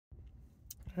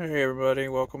Hey everybody,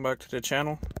 welcome back to the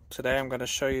channel. Today I'm going to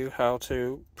show you how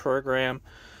to program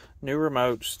new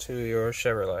remotes to your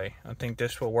Chevrolet. I think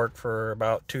this will work for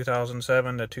about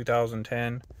 2007 to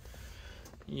 2010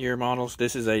 year models.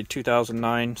 This is a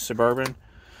 2009 Suburban.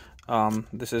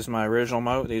 This is my original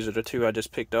remote. These are the two I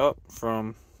just picked up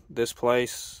from this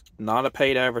place. Not a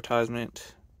paid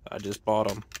advertisement. I just bought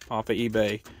them off of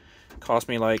eBay. Cost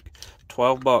me like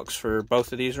 12 bucks for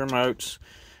both of these remotes,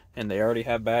 and they already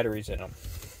have batteries in them.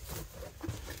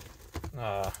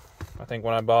 I think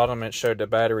when I bought them it showed the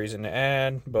batteries in the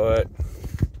ad, but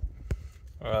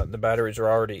the batteries were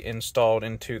already installed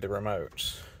into the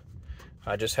remotes.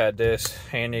 I just had this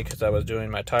handy because I was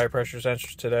doing my tire pressure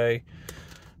sensors today,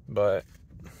 but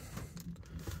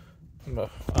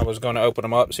I was going to open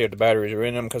them up, see if the batteries were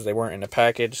in them because they weren't in the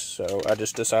package, so I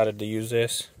just decided to use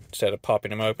this instead of popping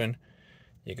them open.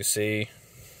 You can see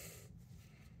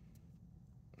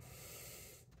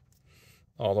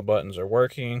all the buttons are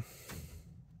working.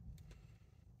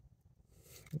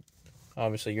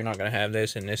 Obviously, you're not going to have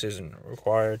this, and this isn't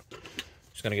required.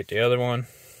 Just going to get the other one.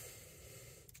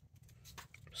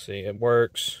 See, it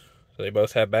works. So they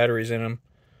both have batteries in them.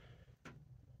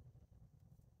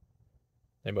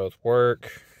 They both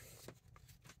work.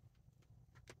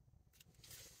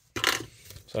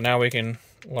 So now we can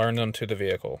learn them to the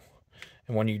vehicle.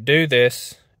 And when you do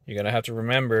this, you're going to have to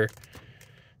remember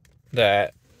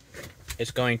that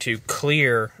it's going to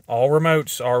clear all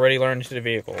remotes already learned to the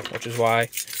vehicle, which is why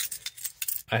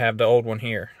I have the old one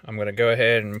here. I'm going to go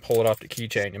ahead and pull it off the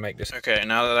keychain to make this. Okay,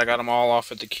 now that I got them all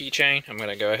off of the keychain, I'm going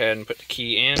to go ahead and put the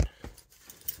key in.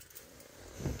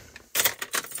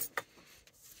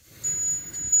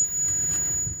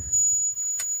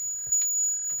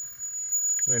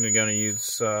 Then we're going to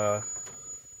use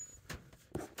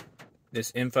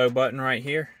this info button right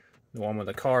here, the one with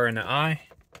the car in the eye,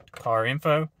 car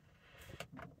info.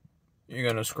 You're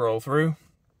going to scroll through,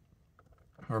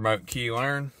 remote key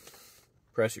learn.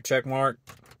 Press your check mark.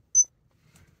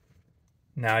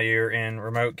 Now you're in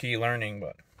remote key learning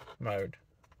mode.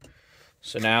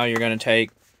 So now you're going to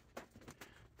take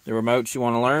the remotes you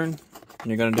want to learn, and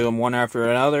you're going to do them one after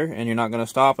another, and you're not going to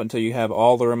stop until you have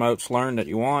all the remotes learned that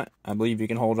you want. I believe you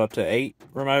can hold up to 8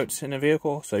 remotes in the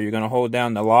vehicle, so you're going to hold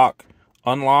down the lock,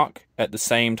 unlock at the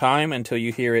same time until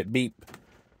you hear it beep.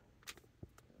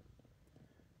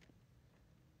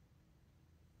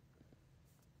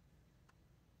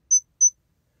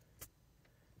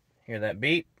 Hear that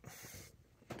beep?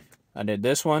 I did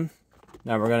this one.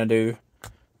 Now we're going to do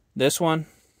this one.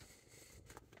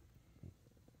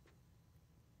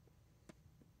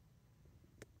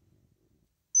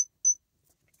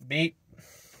 Beep.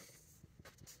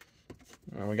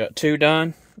 And we got 2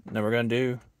 done. Now we're going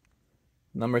to do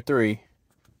number 3.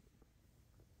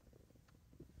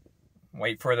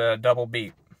 Wait for the double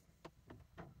beep.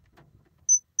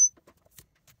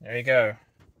 There you go.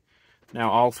 Now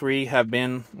all 3 have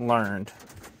been learned.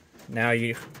 Now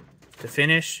to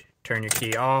finish, turn your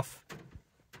key off.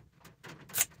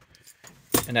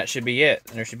 And that should be it.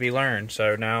 And there should be learned.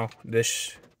 So now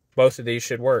both of these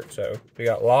should work. So we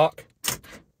got lock,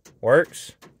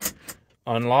 works,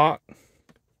 unlock,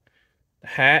 the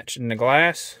hatch and the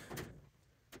glass.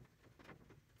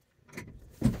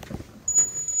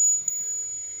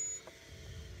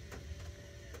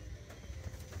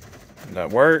 That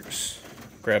works.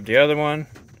 Grab the other one,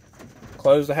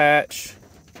 close the hatch.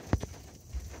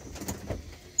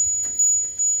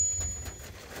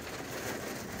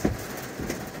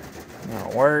 Now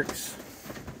it works.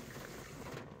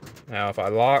 Now if I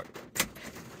lock,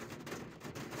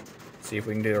 see if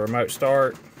we can do the remote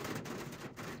start.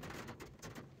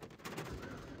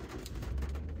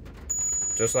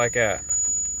 Just like that.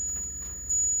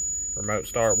 Remote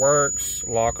start works,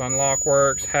 lock unlock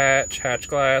works, hatch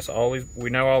glass,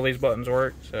 we know all these buttons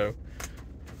work, so,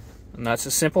 and that's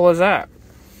as simple as that.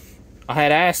 I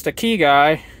had asked the key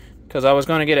guy, because I was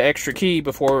going to get an extra key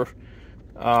before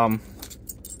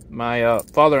my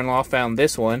father-in-law found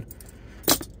this one,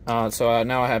 so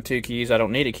now I have 2 keys. I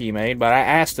don't need a key made, but I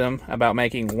asked him about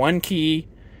making 1 key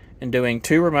and doing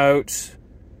 2 remotes,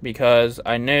 because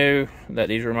I knew that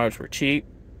these remotes were cheap.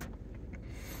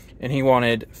 And he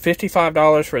wanted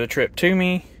 $55 for the trip to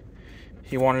me.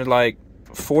 He wanted like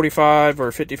 $45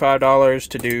 or $55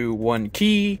 to do 1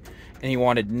 key. And he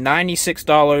wanted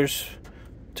 $96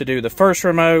 to do the first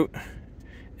remote.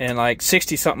 And like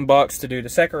 60 something bucks to do the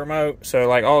second remote. So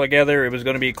like all together it was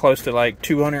going to be close to like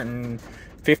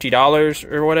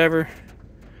 $250 or whatever.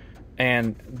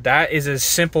 And that is as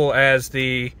simple as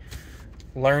the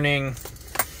learning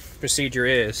procedure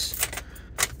is.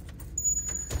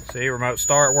 See, remote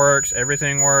start works,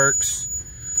 everything works.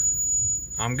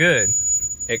 I'm good.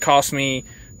 It cost me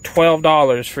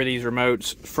 $12 for these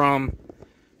remotes from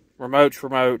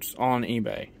Remotes on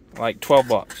eBay. Like 12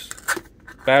 bucks.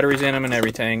 Batteries in them and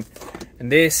everything.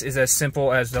 And this is as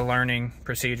simple as the learning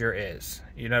procedure is.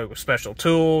 You know, special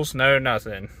tools, no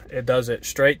nothing. It does it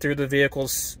straight through the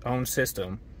vehicle's own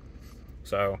system.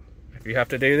 So, if you have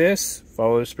to do this,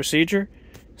 follow this procedure,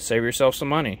 save yourself some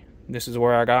money. This is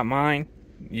where I got mine.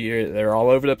 They're all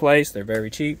over the place. They're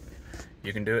very cheap.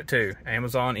 You can do it too.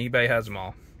 Amazon, eBay has them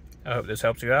all. I hope this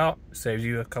helps you out. Saves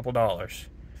you a couple dollars.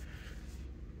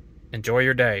 Enjoy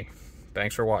your day.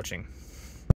 Thanks for watching.